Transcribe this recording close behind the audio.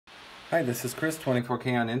Hi, this is Chris,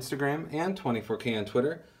 24K on Instagram and 24K on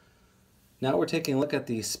Twitter. Now we're taking a look at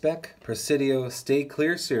the Speck Presidio Stay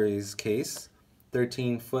Clear Series case,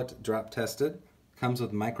 13-foot drop tested. Comes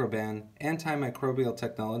with microban antimicrobial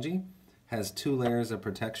technology, has 2 layers of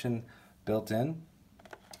protection built in.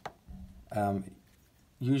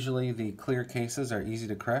 Usually the clear cases are easy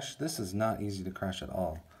to crush. This is not easy to crush at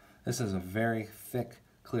all. This is a very thick,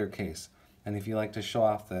 clear case. And if you like to show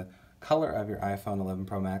off the color of your iPhone 11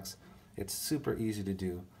 Pro Max, it's super easy to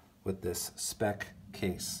do with this Speck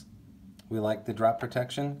case. We like the drop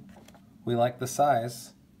protection, we like the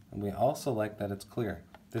size, and we also like that it's clear.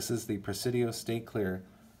 This is the Presidio Stay Clear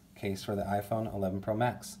case for the iPhone 11 Pro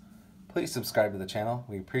Max. Please subscribe to the channel.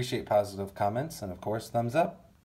 We appreciate positive comments and of course thumbs up.